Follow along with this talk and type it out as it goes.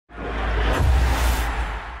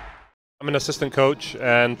I'm an assistant coach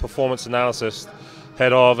and performance analyst,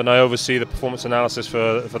 head of, and I oversee the performance analysis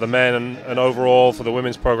for the men and overall for the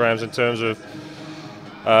women's programs in terms of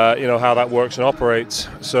how that works and operates.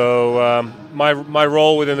 So my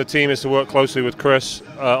role within the team is to work closely with Chris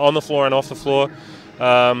on the floor and off the floor.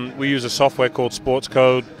 We use a software called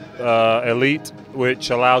Sportsco Elite,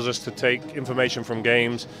 which allows us to take information from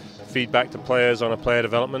games, feedback to players on a player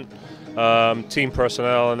development, team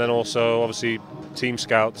personnel, and then also obviously team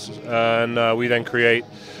scouts. And I then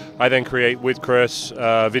create with Chris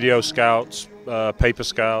video scouts, paper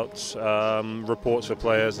scouts, reports for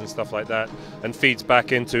players and stuff like that, and feeds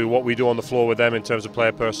back into what we do on the floor with them in terms of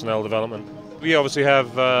player personnel development. We obviously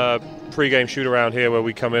have pre-game shoot around here where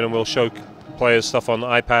we come in and we'll show players stuff on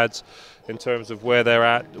iPads in terms of where they're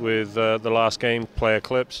at with the last game, player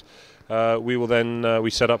clips. We will then we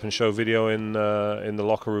set up and show video in the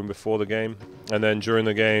locker room before the game, and then during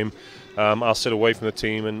the game I'll sit away from the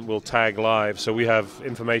team and we'll tag live, so we have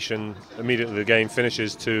information immediately the game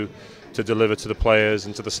finishes to deliver to the players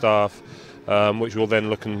and to the staff, which we'll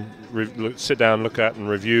then sit down, look at and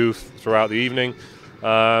review throughout the evening,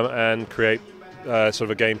 and create sort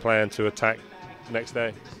of a game plan to attack next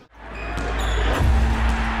day.